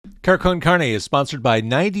Car Con Carne is sponsored by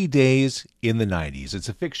 90 Days in the 90s. It's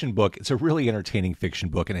a fiction book. It's a really entertaining fiction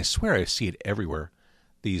book, and I swear I see it everywhere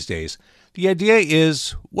these days. The idea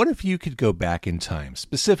is, what if you could go back in time,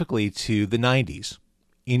 specifically to the 90s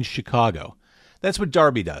in Chicago? That's what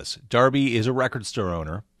Darby does. Darby is a record store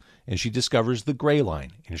owner, and she discovers the Gray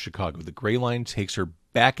Line in Chicago. The Gray Line takes her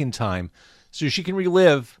back in time so she can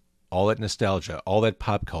relive all that nostalgia, all that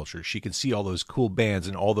pop culture. She can see all those cool bands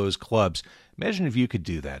and all those clubs. Imagine if you could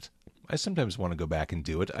do that. I sometimes want to go back and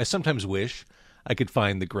do it. I sometimes wish I could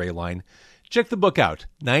find the Gray Line. Check the book out,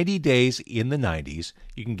 90 Days in the 90s.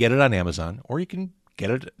 You can get it on Amazon, or you can get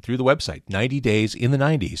it through the website, 90daysin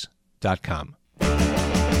the90s.com.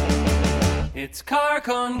 It's Car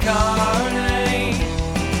Con Carne.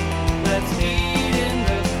 Let's eat in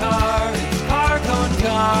the car. It's Car Con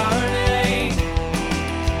Carne.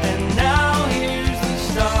 And now here's the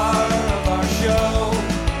star of our show,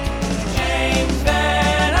 James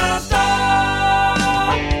Van Alstyne.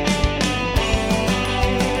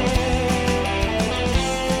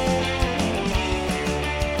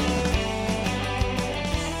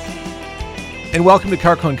 And welcome to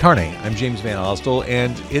Car Con Carne. I'm James Van Alstyne,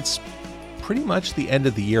 and it's pretty much the end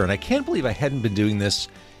of the year, and I can't believe I hadn't been doing this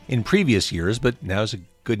in previous years, but now's a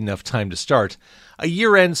good enough time to start. A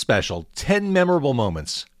year-end special, 10 memorable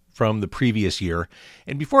moments from the previous year.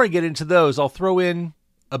 And before I get into those, I'll throw in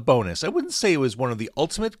a bonus. I wouldn't say it was one of the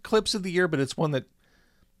ultimate clips of the year, but it's one that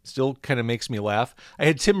still kind of makes me laugh. I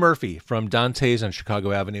had Tim Murphy from Dante's on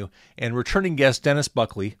Chicago Avenue and returning guest Dennis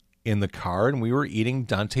Buckley in the car, and we were eating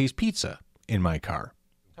Dante's pizza in my car.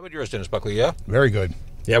 How about yours, Dennis Buckley? Yeah? Very good.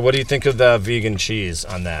 Yeah, what do you think of the vegan cheese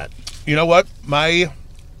on that? You know what? My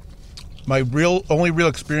only real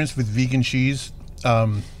experience with vegan cheese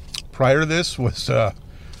prior to this was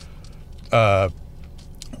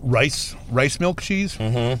rice milk cheese,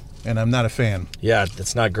 and I'm not a fan. Yeah,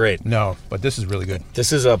 it's not great. No, but this is really good.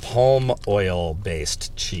 This is a palm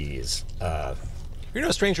oil-based cheese. You're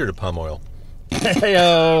no stranger to palm oil.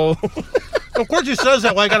 Heyo. Of course he says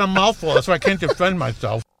that like I got a mouthful, so I can't defend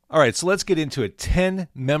myself. All right, so let's get into it. 10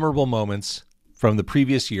 memorable moments from the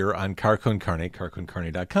previous year on Car Con Carne,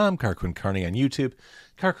 carconcarne.com, Car Con Carne on YouTube,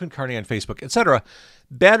 Car Con Carne on Facebook, etc.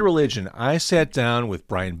 Bad Religion. I sat down with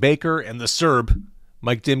Brian Baker and the Serb,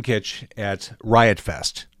 Mike Dimkich, at Riot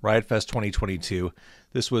Fest 2022.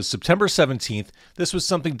 This was September 17th. This was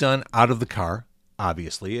something done out of the car,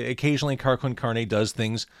 obviously. Occasionally, Car Con Carne does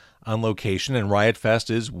things on location, and Riot Fest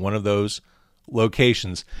is one of those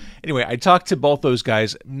locations. Anyway, I talked to both those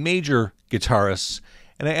guys, major guitarists,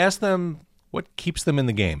 and I asked them what keeps them in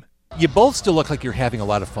the game. You both still look like you're having a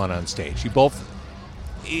lot of fun on stage.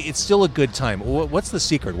 It's still a good time. What's the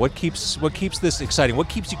secret? What keeps this exciting? What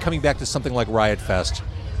keeps you coming back to something like Riot Fest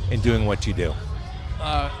and doing what you do?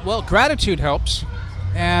 Well, gratitude helps,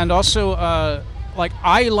 and also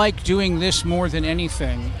I like doing this more than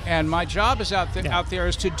anything, and my job is out there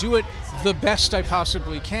is to do it the best I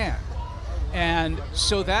possibly can. And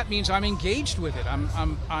so that means I'm engaged with it.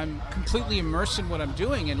 I'm completely immersed in what I'm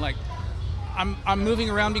doing, and I'm moving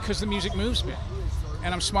around because the music moves me,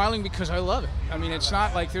 and I'm smiling because I love it. I mean, it's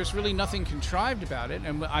not like there's really nothing contrived about it,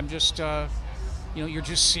 and I'm just you're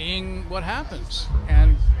just seeing what happens,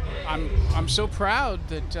 and I'm so proud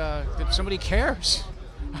that somebody cares.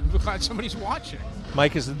 I'm glad somebody's watching.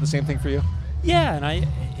 Mike, is it the same thing for you? Yeah, and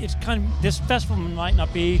it's kind of, this festival might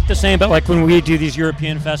not be the same, but like when we do these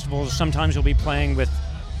European festivals, sometimes you'll be playing with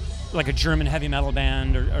like a German heavy metal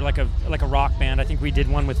band or like a rock band. I think we did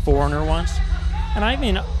one with Foreigner once. And I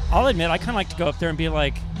mean, I'll admit, I kind of like to go up there and be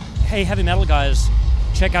like, hey, heavy metal guys,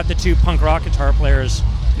 check out the two punk rock guitar players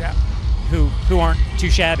who aren't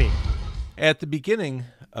too shabby. At the beginning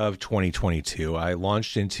of 2022, I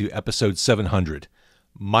launched into episode 700.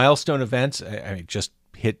 Milestone event. I just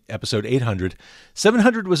hit episode 800.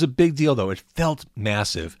 700 was a big deal, though. It felt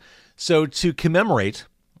massive. So to commemorate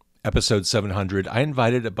episode 700, I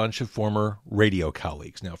invited a bunch of former radio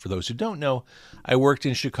colleagues. Now, for those who don't know, I worked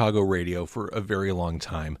in Chicago radio for a very long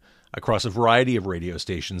time across a variety of radio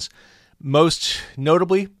stations. Most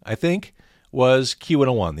notably, I think, was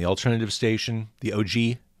Q101, the alternative station, the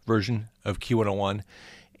OG version of Q101.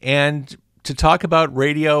 And to talk about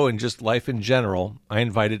radio and just life in general, I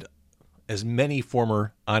invited as many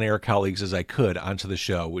former on-air colleagues as I could onto the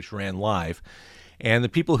show, which ran live. And the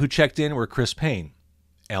people who checked in were Chris Payne,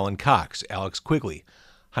 Alan Cox, Alex Quigley,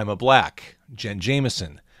 Haima Black, Jen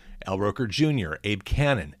Jameson, Al Roker Jr., Abe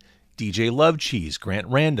Cannon, DJ Love Cheese, Grant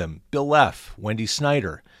Random, Bill F., Wendy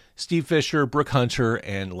Snyder, Steve Fisher, Brooke Hunter,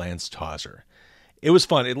 and Lance Tauser. It was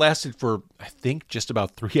fun. It lasted for, I think, just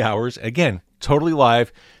about 3 hours. Again, totally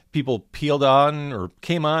live. People peeled on or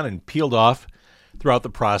came on and peeled off. throughout the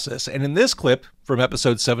process. And in this clip from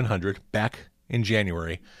episode 700, back in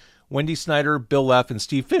January, Wendy Snyder, Bill Leff, and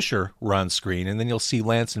Steve Fisher were on screen, and then you'll see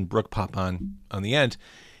Lance and Brooke pop on the end.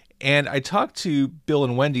 And I talked to Bill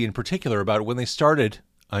and Wendy in particular about when they started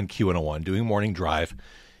on Q101, doing Morning Drive,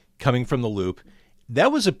 coming from the Loop.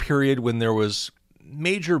 That was a period when there was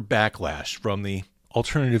major backlash from the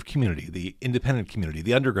alternative community, the independent community,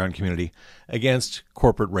 the underground community, against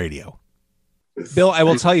corporate radio. Bill, I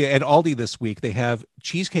will tell you, at Aldi this week, they have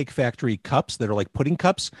Cheesecake Factory cups that are like pudding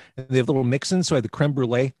cups, and they have little mix-ins, so I have the creme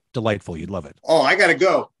brulee. Delightful. You'd love it. Oh, I got to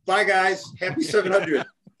go. Bye, guys. Happy 700.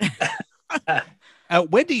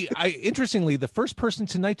 Wendy, interestingly, the first person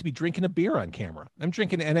tonight to be drinking a beer on camera. I'm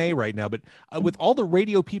drinking NA right now, but with all the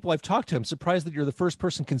radio people I've talked to, I'm surprised that you're the first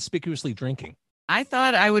person conspicuously drinking. I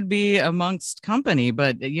thought I would be amongst company,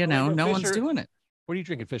 but, no one's doing it. What are you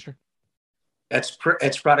drinking, Fisher? It's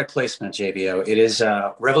product placement, JVO. It is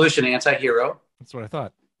Revolution Anti-Hero. That's what I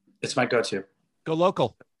thought. It's my go-to. Go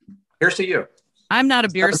local. Here's to you. I'm not a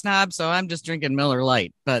beer snob, so I'm just drinking Miller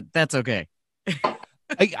Lite, but that's okay.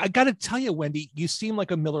 I got to tell you, Wendy, you seem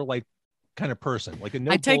like a Miller Lite kind of person. Like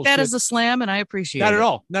I take that as a slam, and I appreciate it. Not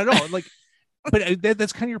at all. Like, but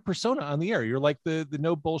that's kind of your persona on the air. You're like the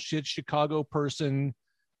no bullshit Chicago person,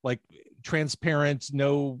 like transparent,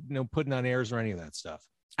 no putting on airs or any of that stuff.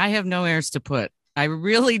 I have no airs to put. I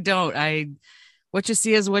really don't. What you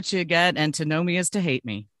see is what you get, and to know me is to hate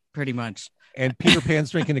me, pretty much. And Peter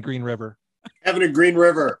Pan's drinking a Green River. Having a Green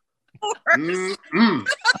River.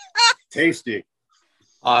 Tasty.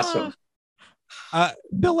 Awesome.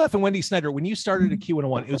 Bill Leff and Wendy Snyder, when you started at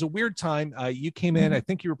Q101, it was a weird time. You came in, I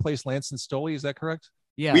think you replaced Lance and Stoley. Is that correct?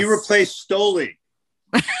 Yeah. We replaced Stoley.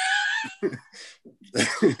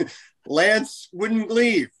 Lance wouldn't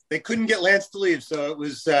leave. They couldn't get Lance to leave. So it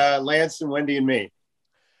was Lance and Wendy and me.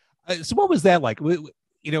 So what was that like?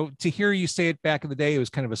 To hear you say it back in the day, it was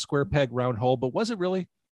kind of a square peg, round hole, but was it really?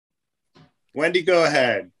 Wendy, go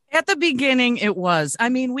ahead. At the beginning, it was. I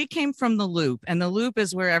mean, we came from the Loop, and the Loop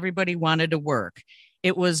is where everybody wanted to work.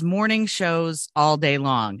 It was morning shows all day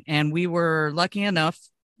long, and we were lucky enough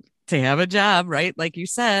to have a job, right? Like you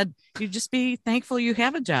said, you just be thankful you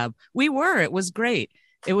have a job. We were. It was great.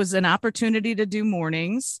 It was an opportunity to do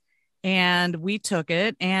mornings, and we took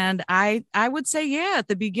it. And I would say, yeah, at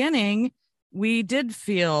the beginning, we did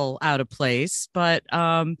feel out of place. But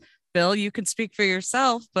Bill, you can speak for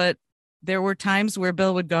yourself, but there were times where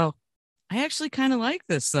Bill would go, I actually kind of like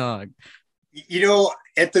this song.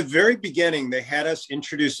 At the very beginning, they had us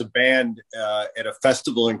introduce a band at a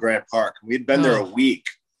festival in Grant Park. We had been there a week,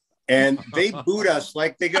 and they booed us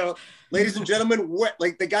like they go, ladies and gentlemen, wet.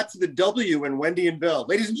 Like they got to the W and Wendy and Bill,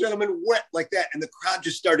 ladies and gentlemen, wet, like that. And the crowd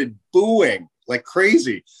just started booing like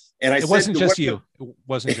crazy. And it wasn't just you. It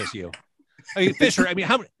wasn't just you. I mean, Fisher,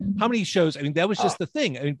 how many shows? I mean, that was just the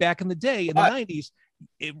thing. I mean, back in the day, in the 90s,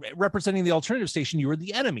 representing the alternative station, you were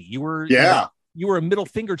the enemy. You were a middle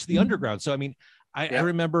finger to the underground. So I mean, I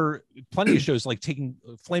remember plenty of shows like taking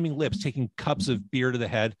Flaming Lips, taking cups of beer to the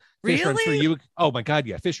head. Fisher, really? I'm sure oh my God,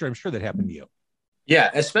 yeah, Fisher, I'm sure that happened to you. Yeah,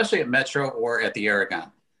 especially at Metro or at the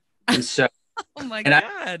Aragon. And so, oh my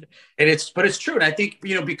God, but it's true. And I think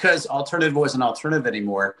because alternative wasn't alternative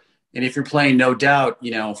anymore, and if you're playing No Doubt,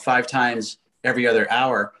 5 times every other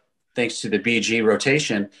hour, thanks to the BG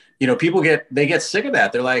rotation, people get sick of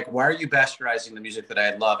that. They're like, why are you bastardizing the music that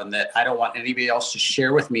I love and that I don't want anybody else to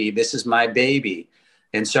share with me? This is my baby.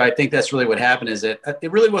 And so I think that's really what happened, is that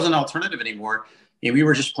it really wasn't alternative anymore. We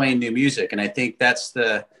were just playing new music. And I think that's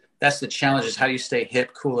the challenge, is how do you stay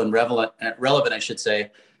hip, cool, and relevant, I should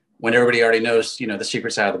say, when everybody already knows, the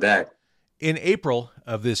secret's out of the bag. In April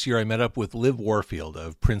of this year, I met up with Liv Warfield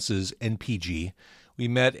of Prince's NPG. We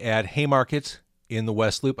met at Haymarket in the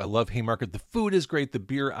West Loop. I love Haymarket. The food is great. The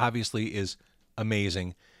beer obviously is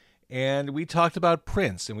amazing. And we talked about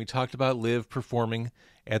Prince, and we talked about Liv performing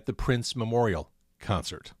at the Prince Memorial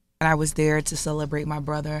Concert. I was there to celebrate my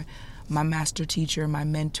brother, my master teacher, my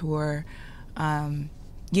mentor.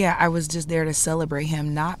 I was just there to celebrate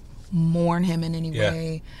him, not mourn him in any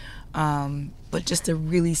way, but just to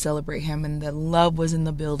really celebrate him. And the love was in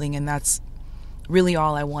the building, and that's really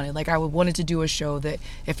all I wanted. Like, I wanted to do a show that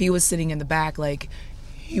if he was sitting in the back, like,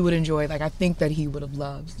 he would enjoy. Like, I think that he would have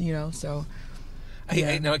loved, so.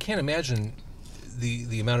 Yeah. I can't imagine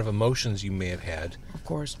the amount of emotions you may have had. Of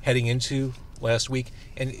course. Heading into last week,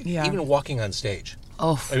 and even walking on stage.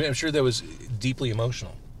 Oh. I'm sure that was deeply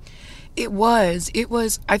emotional. It was.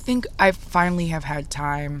 I think I finally have had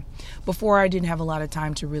time. Before, I didn't have a lot of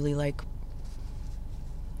time to really,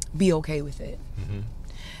 be okay with it. Mm-hmm.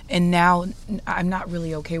 And now I'm not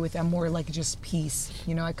really okay with that. I'm more like just peace.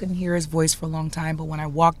 You know, I couldn't hear his voice for a long time, but when I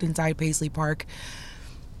walked inside Paisley Park,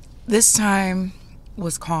 this time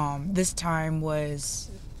was calm. This time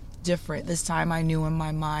was different. This time I knew in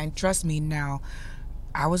my mind, trust me now,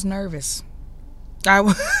 I was nervous.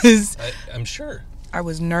 I'm sure. I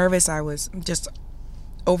was nervous. I was just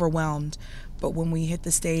overwhelmed. But when we hit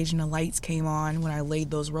the stage and the lights came on, when I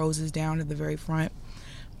laid those roses down at the very front,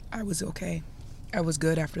 I was okay. I was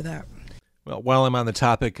good after that. Well, while I'm on the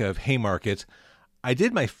topic of Haymarket, I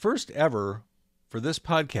did my first ever, for this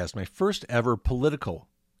podcast, my first ever political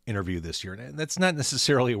interview this year. And that's not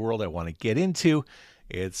necessarily a world I want to get into.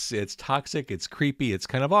 It's toxic, it's creepy, it's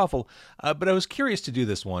kind of awful. But I was curious to do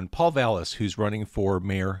this one. Paul Vallas, who's running for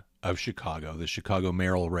mayor of Chicago, the Chicago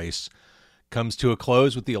mayoral race, comes to a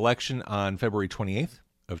close with the election on February 28th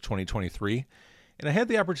of 2023. And I had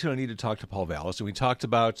the opportunity to talk to Paul Vallas, and we talked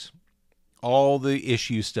about all the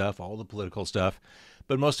issue stuff, all the political stuff.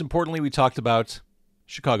 But most importantly, we talked about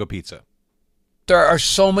Chicago pizza. There are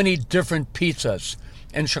so many different pizzas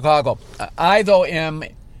in Chicago. I, though, am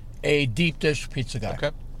a deep dish pizza guy.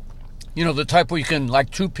 Okay. You know, the type where you can, like,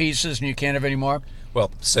 2 pieces and you can't have any more?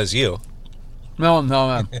 Well, says you. No.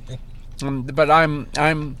 But I'm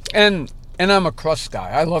a crust guy.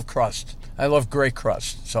 I love crust. I love great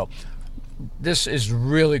crust. So this is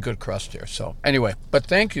really good crust here. So anyway, but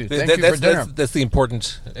thank you. Thank you for dinner. That's the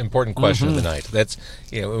important question of the night. That's,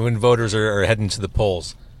 you know, when voters are heading to the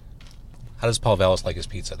polls, how does Paul Vallas like his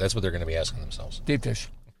pizza? That's what they're going to be asking themselves. Deep dish.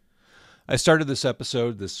 I started this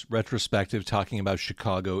episode, this retrospective, talking about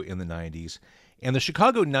Chicago in the 90s. And the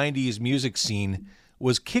Chicago 90s music scene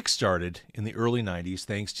was kickstarted in the early 90s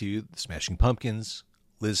thanks to the Smashing Pumpkins,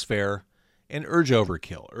 Liz Phair, and Urge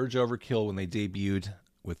Overkill. Urge Overkill, when they debuted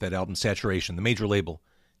with that album Saturation, the major label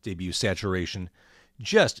debut Saturation,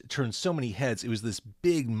 just turned so many heads. It was this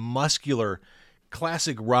big, muscular,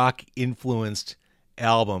 classic rock-influenced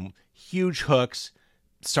album. Huge hooks,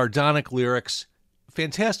 sardonic lyrics,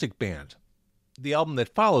 fantastic band. The album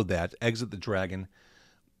that followed that, Exit the Dragon,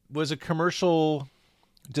 was a commercial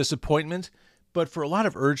disappointment, but for a lot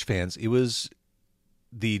of Urge fans, it was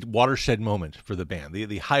the watershed moment for the band,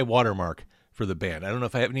 the high watermark for the band. I don't know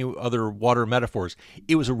if I have any other water metaphors.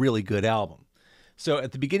 It was a really good album. So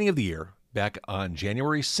at the beginning of the year, back on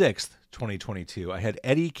January 6th, 2022, I had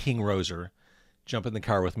Eddie King Roser jump in the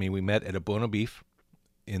car with me. We met at a Bono Beef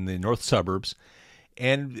in the north suburbs,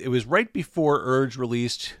 and it was right before Urge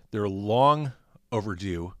released their long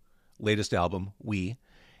overdue latest album, We,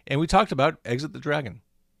 and we talked about Exit the Dragon.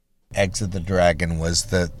 Exit the Dragon was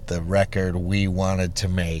the record we wanted to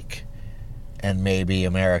make, and maybe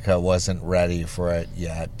America wasn't ready for it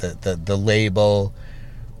yet. The label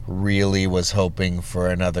really was hoping for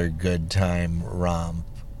another good time romp,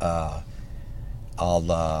 a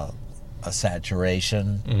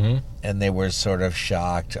Saturation, and they were sort of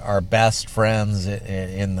shocked. Our best friends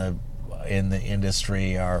in the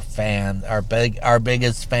industry, our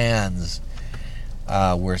biggest fans,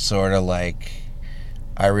 were sort of like.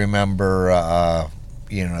 I remember,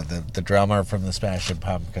 the drummer from the Smashing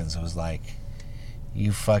Pumpkins was like,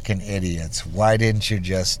 "You fucking idiots! Why didn't you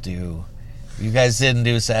just do? You guys didn't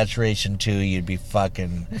do Saturation 2, you'd be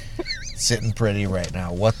fucking sitting pretty right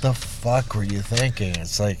now. What the fuck were you thinking?"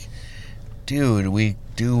 It's like, dude, we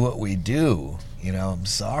do what we do. You know, I'm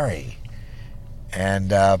sorry.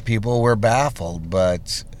 And people were baffled,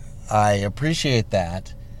 but I appreciate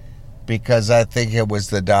that because I think it was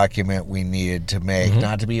the document we needed to make.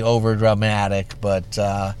 Not to be over dramatic, but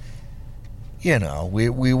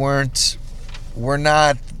we're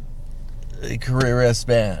not a careerist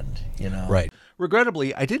band, you know. Right.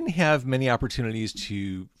 Regrettably, I didn't have many opportunities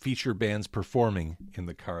to feature bands performing in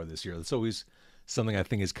the car this year. That's always something I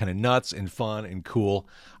think is kind of nuts and fun and cool.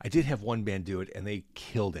 I did have one band do it, and they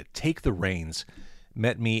killed it. Take the Reins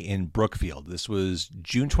met me in Brookfield. This was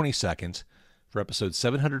June 22nd for episode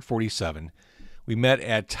 747. We met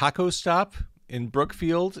at Taco Stop in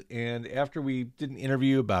Brookfield, and after we did an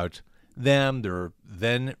interview about them, their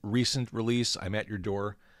then recent release, I'm at Your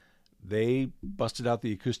Door, they busted out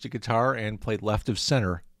the acoustic guitar and played Left of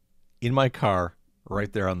Center in my car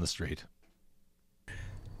right there on the street.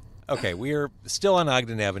 Okay, we are still on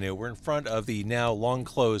Ogden Avenue. We're in front of the now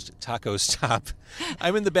long-closed Taco Stop.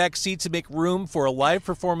 I'm in the back seat to make room for a live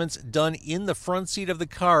performance done in the front seat of the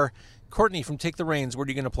car. Courtney from Take the Reins, what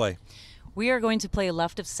are you going to play? We are going to play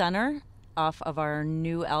Left of Center off of our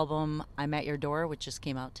new album, I'm at Your Door, which just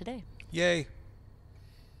came out today. Yay.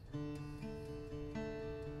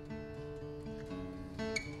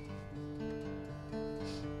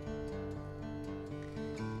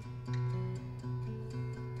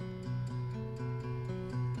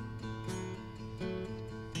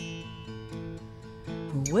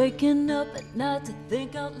 Waking up at night to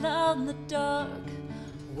think out loud in the dark.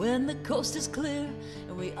 When the coast is clear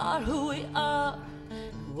and we are who we are.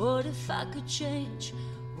 And what if I could change?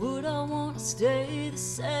 Would I want to stay the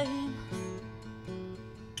same?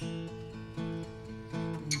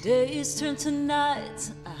 Days turn to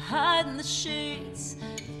nights, I hide in the sheets.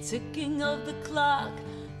 Ticking of the clock,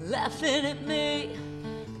 laughing at me.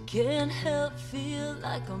 I can't help feel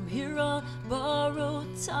like I'm here on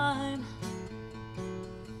borrowed time.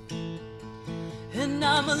 And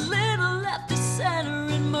I'm a little left of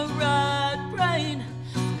center in my right brain.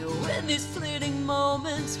 And when these fleeting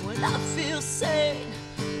moments when I feel sane,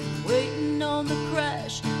 waiting on the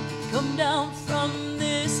crash to come down from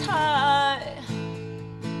this high.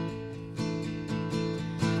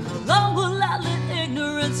 How long will I let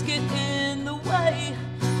ignorance get in the way?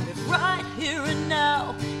 If right here and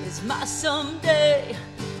now is my someday,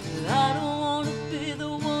 I don't want to be the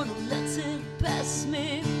one who lets it pass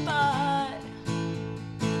me by.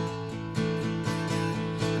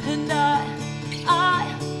 And I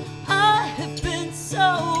have been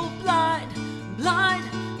so blind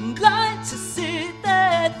to see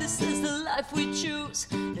that this is the life we choose.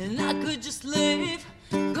 And I could just leave,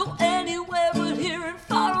 go anywhere but here and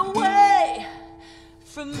far away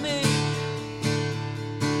from me.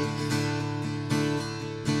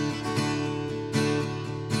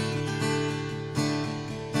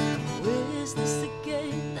 Is this a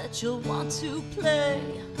game that you'll want to play?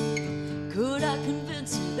 Could I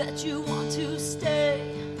convince you that you want to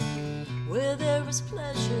stay? Where there is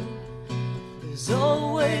pleasure, there's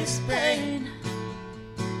always pain.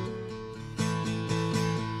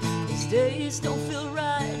 These days don't feel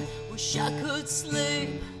right, wish I could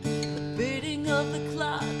sleep. The beating of the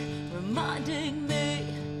clock reminding me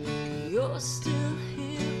you're still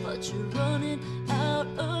here, but you're running out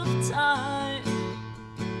of time.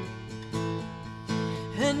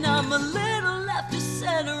 And I'm a little left of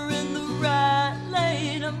center in the right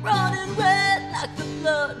lane. I'm running red like the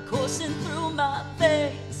blood coursing through my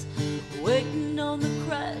veins, waiting on the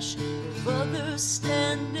crash of others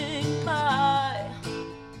standing by.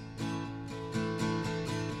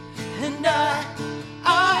 And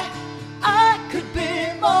I could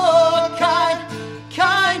be more kind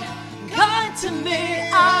to me.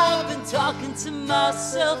 I've been talking to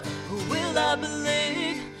myself, who will I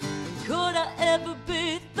believe? Could I ever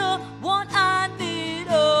be the one I need?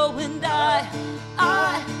 Oh, and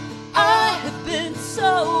I have been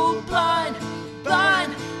so blind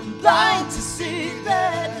to see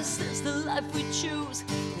that this is the life we choose.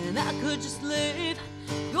 And I could just leave,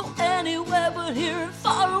 go anywhere but here and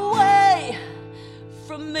far away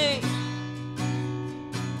from me.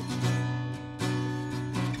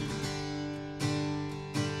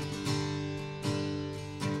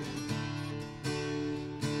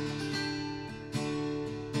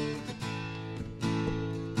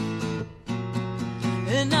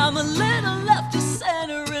 And I'm a little left of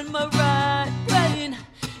center in my right brain.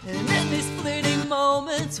 And in these fleeting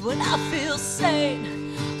moments when I feel sane,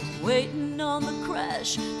 I'm waiting on the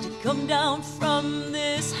crash to come down from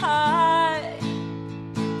this high.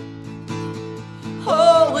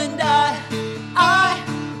 Oh, and I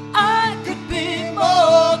could be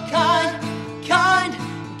more kind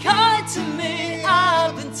to me.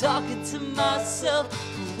 I've been talking to myself,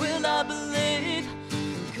 who will I believe?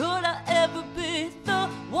 Could I ever be the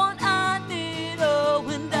one I need? Oh,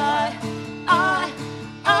 and I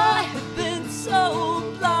have been so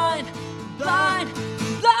blind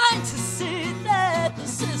to see that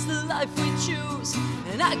this is the life we choose.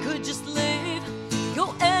 And I could just leave,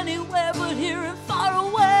 go anywhere but here and far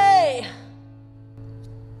away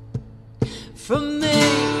from me.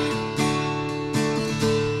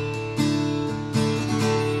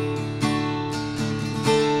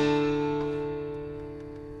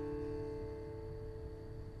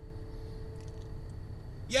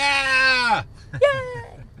 Yeah!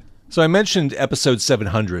 So I mentioned episode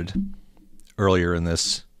 700 earlier in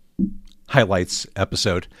this highlights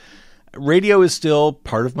episode. Radio is still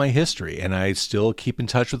part of my history, and I still keep in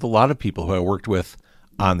touch with a lot of people who I worked with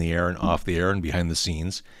on the air and off the air and behind the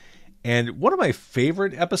scenes. And one of my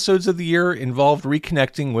favorite episodes of the year involved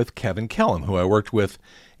reconnecting with Kevin Kellam, who I worked with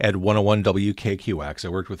at 101 WKQX. I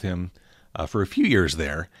worked with him for a few years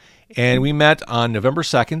there. And we met on November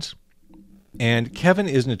 2nd. And Kevin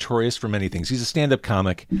is notorious for many things. He's a stand-up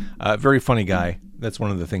comic, very funny guy. That's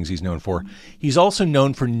one of the things he's known for. He's also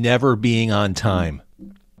known for never being on time.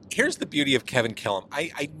 Here's the beauty of Kevin Kellam.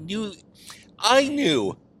 I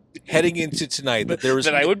knew heading into tonight that there was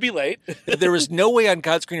that I would be late. There was no way on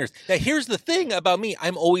God's green earth. Now, here's the thing about me.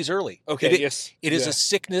 I'm always early. Okay, It is a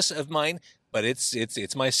sickness of mine. but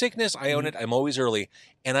it's my sickness. I own it. I'm always early.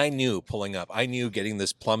 And I knew pulling up, I knew getting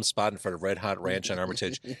this plum spot in front of Red Hot Ranch on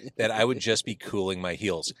Armitage that I would just be cooling my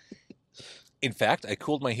heels. In fact, I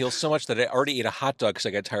cooled my heels so much that I already ate a hot dog because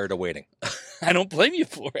I got tired of waiting. I don't blame you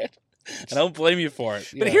for it. I don't blame you for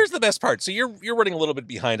it. But here's the best part. So you're running a little bit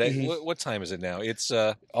behind. What time is it now? It's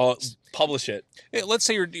publish it. Let's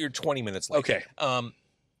say you're 20 minutes late. Okay. I'm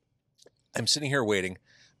sitting here waiting.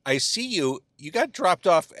 I see you. You got dropped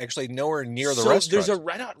off actually nowhere near the restaurant. There's a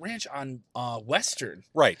Red Hot Ranch on Western.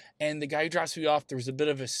 Right. And the guy who drops me off, there was a bit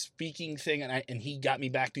of a speaking thing, and he got me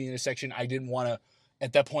back to the intersection. I didn't want to.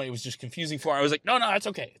 At that point, it was just confusing for him. I was like, no, it's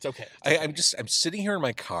okay. It's okay. I'm sitting here in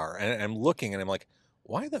my car, and I'm looking, and I'm like,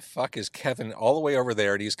 why the fuck is Kevin all the way over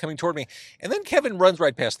there, and he's coming toward me? And then Kevin runs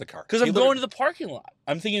right past the car. Because I'm going to the parking lot.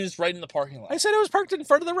 I'm thinking it's right in the parking lot. I said I was parked in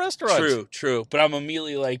front of the restaurant. True. But I'm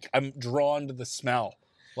immediately like, I'm drawn to the smell.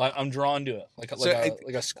 Like I'm drawn to it,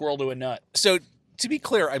 like a squirrel to a nut. So to be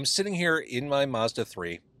clear, I'm sitting here in my Mazda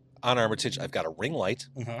 3 on Armitage. I've got a ring light.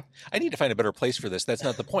 I need to find a better place for this. That's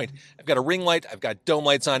not the point. I've got a ring light. I've got dome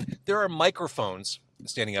lights on. There are microphones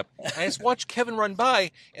standing up. I just watch Kevin run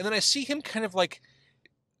by, and then I see him kind of like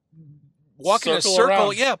walk in a circle.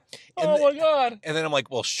 Around. Yeah. And my God. And then I'm like,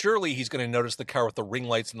 well, surely he's going to notice the car with the ring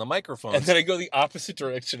lights and the microphones. And then I go the opposite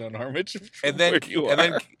direction on Armitage. And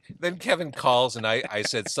then Kevin calls, and I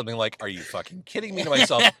said something like, "Are you fucking kidding me?" to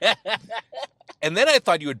myself. And then I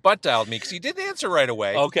thought you had butt dialed me because you didn't answer right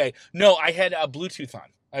away. Okay. No, I had a Bluetooth on.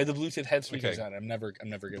 I had the Bluetooth head speakers on. I'm never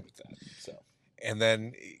good with that. So. And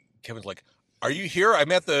then Kevin's like, "Are you here?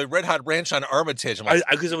 I'm at the Red Hot Ranch on Armitage." I'm like,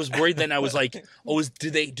 because I was worried. Then I was like, "Oh, do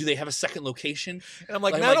they have a second location?" And I'm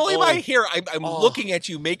like, not only am I here, I'm looking at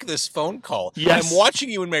you make this phone call. Yes. I'm watching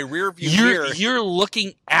you in my rear view mirror. You're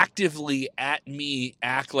looking actively at me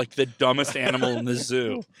act like the dumbest animal in the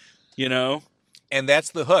zoo, you know. And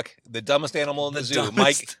that's the hook. The dumbest animal in the zoo.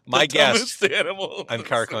 My guest on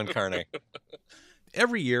Car Con Carne.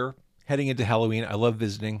 Every year, heading into Halloween, I love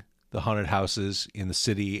visiting the haunted houses in the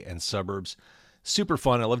city and suburbs. Super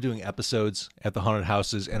fun. I love doing episodes at the haunted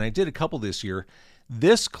houses, and I did a couple this year.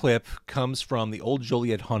 This clip comes from the old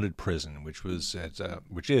Joliet Haunted Prison, which is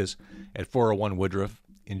at 401 Woodruff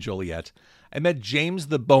in Joliet. I met James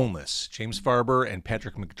the Boneless, James Farber and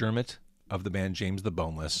Patrick McDermott of the band James the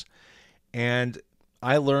Boneless. And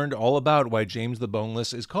I learned all about why James the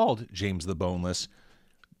Boneless is called James the Boneless.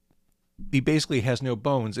 He basically has no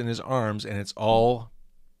bones in his arms, and it's all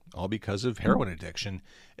because of heroin addiction.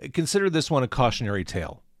 Consider this one a cautionary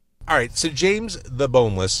tale. All right, so James the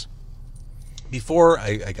Boneless, before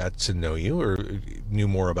I got to know you or knew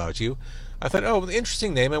more about you, I thought, oh,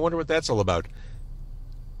 interesting name. I wonder what that's all about.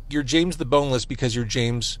 You're James the Boneless because you're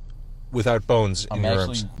James without bones in your arms. I'm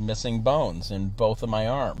actually missing bones in both of my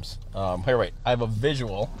arms. Here, wait. I have a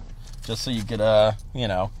visual, just so you could,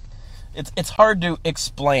 it's hard to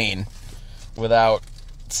explain without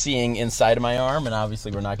seeing inside of my arm, and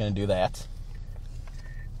obviously we're not going to do that.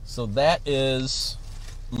 So that is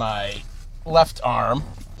my left arm,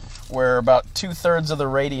 where about 2/3 of the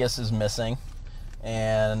radius is missing,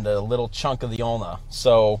 and a little chunk of the ulna.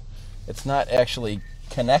 So it's not actually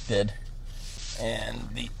connected. And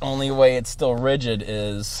the only way it's still rigid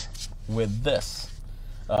is with this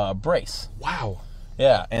brace. Wow.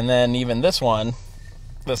 Yeah, and then even this one,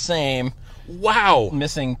 the same. Wow.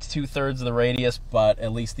 Missing 2/3 of the radius, but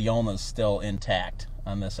at least the ulna's still intact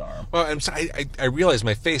on this arm. Well, I'm sorry. I realize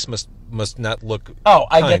my face must not look. Oh,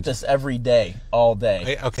 I kind. get this every day, all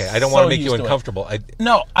day. I don't want to make you uncomfortable.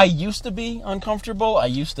 No, I used to be uncomfortable. I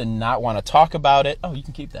used to not want to talk about it. Oh, you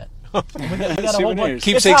can keep that. We got a whole bunch.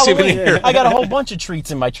 Keepsake souvenir. I got a whole bunch of treats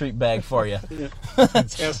in my treat bag for you.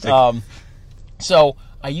 Fantastic. So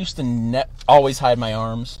I used to always hide my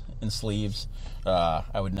arms and sleeves.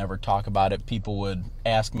 I would never talk about it. People would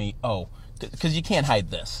ask me, "Oh, because you can't hide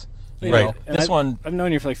this." You know? This one. I've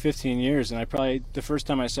known you for like 15 years, and the first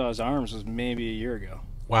time I saw his arms was maybe a year ago.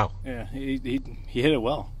 Wow. Yeah, he hit it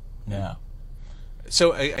well. Yeah.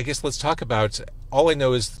 So I guess let's talk about. All I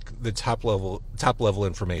know is the top level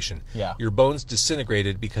information. Yeah. Your bones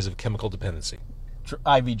disintegrated because of chemical dependency.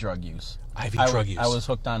 IV drug use. Drug use. I was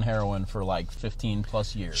hooked on heroin for like 15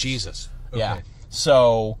 plus years. Jesus. Okay. Yeah.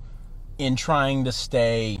 So, in trying to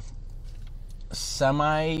stay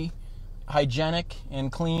semi-hygienic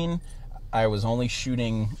and clean, I was only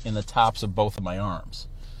shooting in the tops of both of my arms.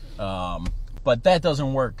 But that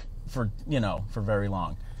doesn't work for very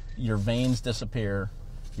long. Your veins disappear.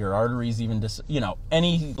 Your arteries even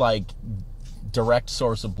any like direct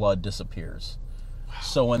source of blood disappears. Wow.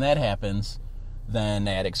 So when that happens, then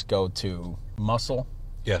addicts go to muscle.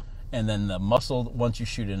 Yeah. And then the muscle, once you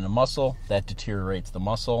shoot in a muscle, that deteriorates the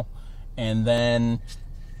muscle, and then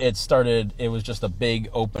it started. It was just a big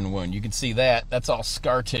open wound. You can see that. That's all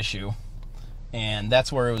scar tissue, and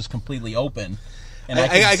that's where it was completely open. And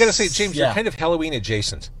I got to say, James, yeah. you're kind of Halloween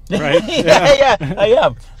adjacent. Right? yeah, I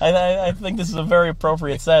am. I think this is a very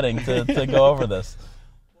appropriate setting to go over this.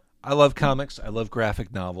 I love comics. I love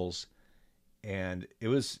graphic novels. And it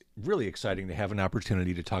was really exciting to have an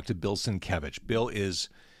opportunity to talk to Bill Sienkiewicz. Bill is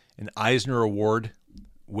an Eisner Award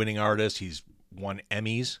winning artist. He's won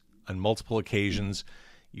Emmys on multiple occasions.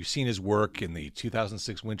 You've seen his work in the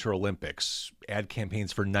 2006 Winter Olympics, ad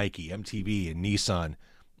campaigns for Nike, MTV, and Nissan,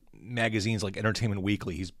 magazines like Entertainment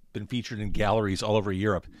Weekly. He's been featured in galleries all over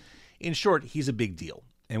Europe. In short, he's a big deal.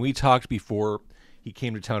 And we talked before he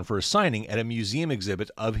came to town for a signing at a museum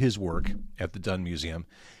exhibit of his work at the Dunn Museum.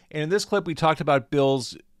 And in this clip, we talked about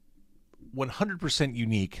Bill's 100%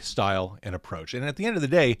 unique style and approach. And at the end of the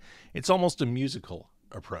day, it's almost a musical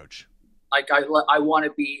approach. Like I want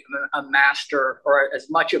to be a master, or as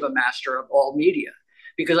much of a master of all media,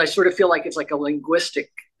 because I sort of feel like it's like a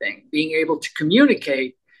linguistic thing, being able to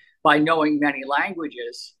communicate by knowing many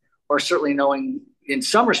languages, or certainly knowing in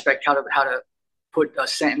some respect how to put a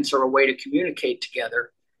sentence or a way to communicate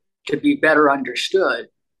together to be better understood.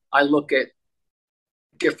 I look at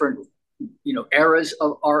different, eras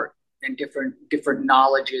of art and different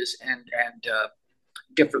knowledges and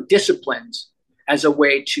different disciplines as a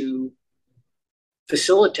way to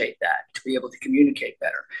facilitate that, to be able to communicate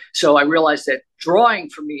better. So I realized that drawing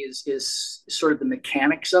for me is sort of the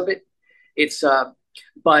mechanics of it. It's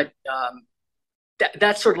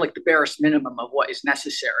that's sort of like the barest minimum of what is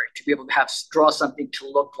necessary to be able to draw something to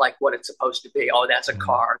look like what it's supposed to be. Oh, that's a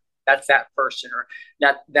car. That's that person, or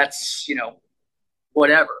that's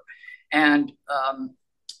whatever. And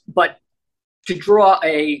but to draw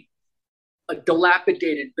a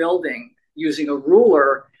dilapidated building using a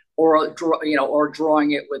ruler, or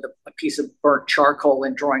drawing it with a piece of burnt charcoal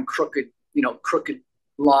and drawing crooked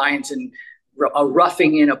lines and a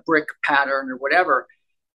roughing in a brick pattern or whatever.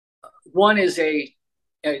 One is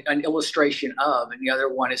an illustration of, and the other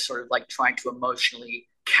one is sort of like trying to emotionally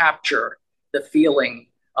capture the feeling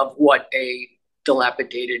of what a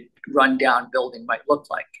dilapidated, rundown building might look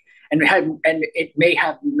like. And it may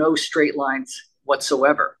have no straight lines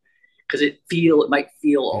whatsoever, because it might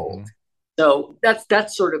feel old. So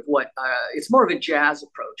that's sort of what it's more of a jazz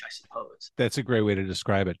approach, I suppose. That's a great way to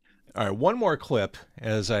describe it. All right, one more clip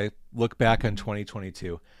as I look back on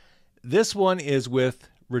 2022. This one is with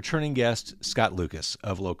returning guest Scott Lucas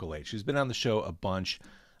of Local H, who's been on the show a bunch.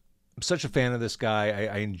 I'm such a fan of this guy.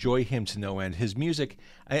 I enjoy him to no end. His music,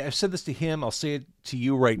 I've said this to him, I'll say it to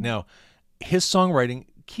you right now. His songwriting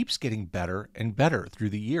keeps getting better and better through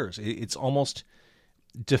the years. It's almost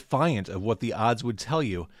defiant of what the odds would tell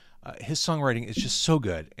you. His songwriting is just so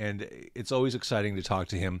good, and it's always exciting to talk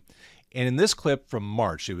to him. And in this clip from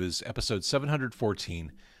March, it was episode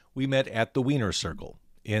 714, we met at the Wiener Circle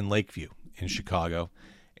in Lakeview in Chicago.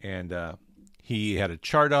 And he had a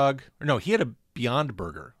char dog. Or no, he had a Beyond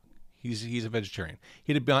Burger. He's a vegetarian.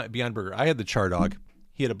 He had a Beyond Burger. I had the char dog.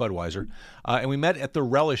 He had a Budweiser. And we met at the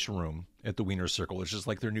Relish Room at the Wiener Circle, which is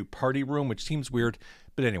like their new party room, which seems weird.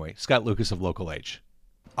 But anyway, Scott Lucas of Local H.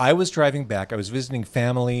 I was driving back. I was visiting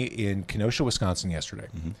family in Kenosha, Wisconsin yesterday.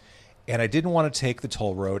 And I didn't want to take the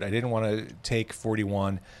toll road. I didn't want to take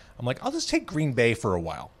 41. I'm like, I'll just take Green Bay for a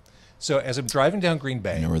while. So as I'm driving down Green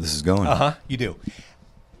Bay. You know where this is going. You do.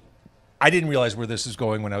 I didn't realize where this is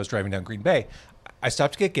going when I was driving down Green Bay. I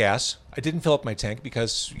stopped to get gas. I didn't fill up my tank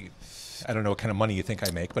because I don't know what kind of money you think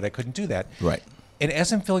I make, but I couldn't do that. Right. And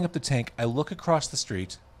as I'm filling up the tank, I look across the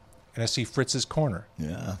street and I see Fritz's Corner.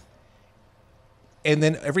 Yeah. And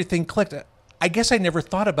then everything clicked. I guess I never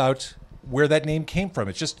thought about where that name came from.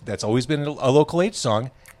 It's just, that's always been a Local H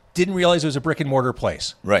song. Didn't realize it was a brick and mortar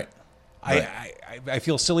place. Right. I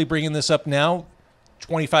feel silly bringing this up now,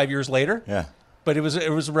 25 years later. Yeah. But it was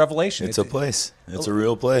a revelation. It's a place. It's a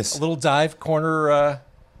real place. A little dive corner.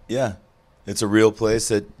 Yeah. It's a real place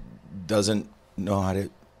that doesn't know how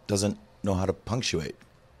to punctuate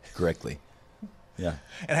correctly. Yeah.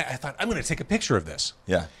 And I thought, I'm going to take a picture of this.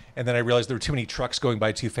 Yeah. And then I realized there were too many trucks going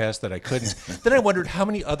by too fast that I couldn't. Then I wondered how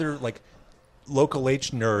many other Local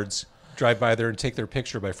H nerds drive by there and take their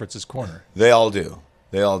picture by Fritz's Corner. They all do.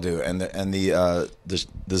 And the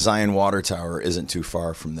Zion Water Tower isn't too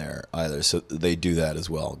far from there either, so they do that as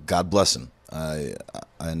well. God bless them. I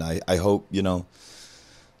hope,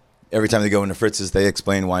 every time they go into Fritz's, they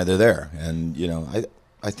explain why they're there. And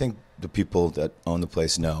I think the people that own the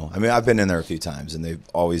place know. I mean, I've been in there a few times, and they've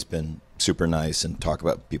always been super nice and talk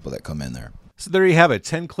about people that come in there. So there you have it,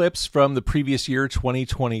 10 clips from the previous year,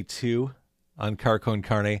 2022, on Car Con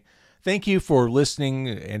Carne. Thank you for listening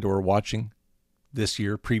and or watching this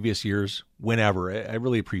year, previous years, whenever. I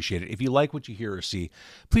really appreciate it. If you like what you hear or see,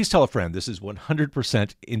 please tell a friend. This is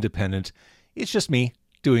 100% independent. It's just me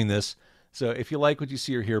doing this. So if you like what you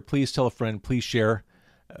see or hear, please tell a friend. Please share.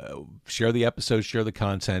 Share the episodes, share the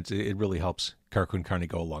content. It really helps Carquin Carney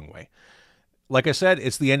go a long way. Like I said,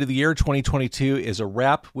 it's the end of the year. 2022 is a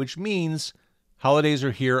wrap, which means holidays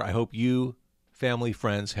are here. I hope you, family,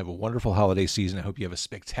 friends, have a wonderful holiday season. I hope you have a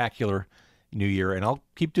spectacular new year, and I'll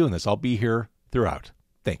keep doing this. I'll be here throughout.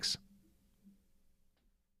 Thanks.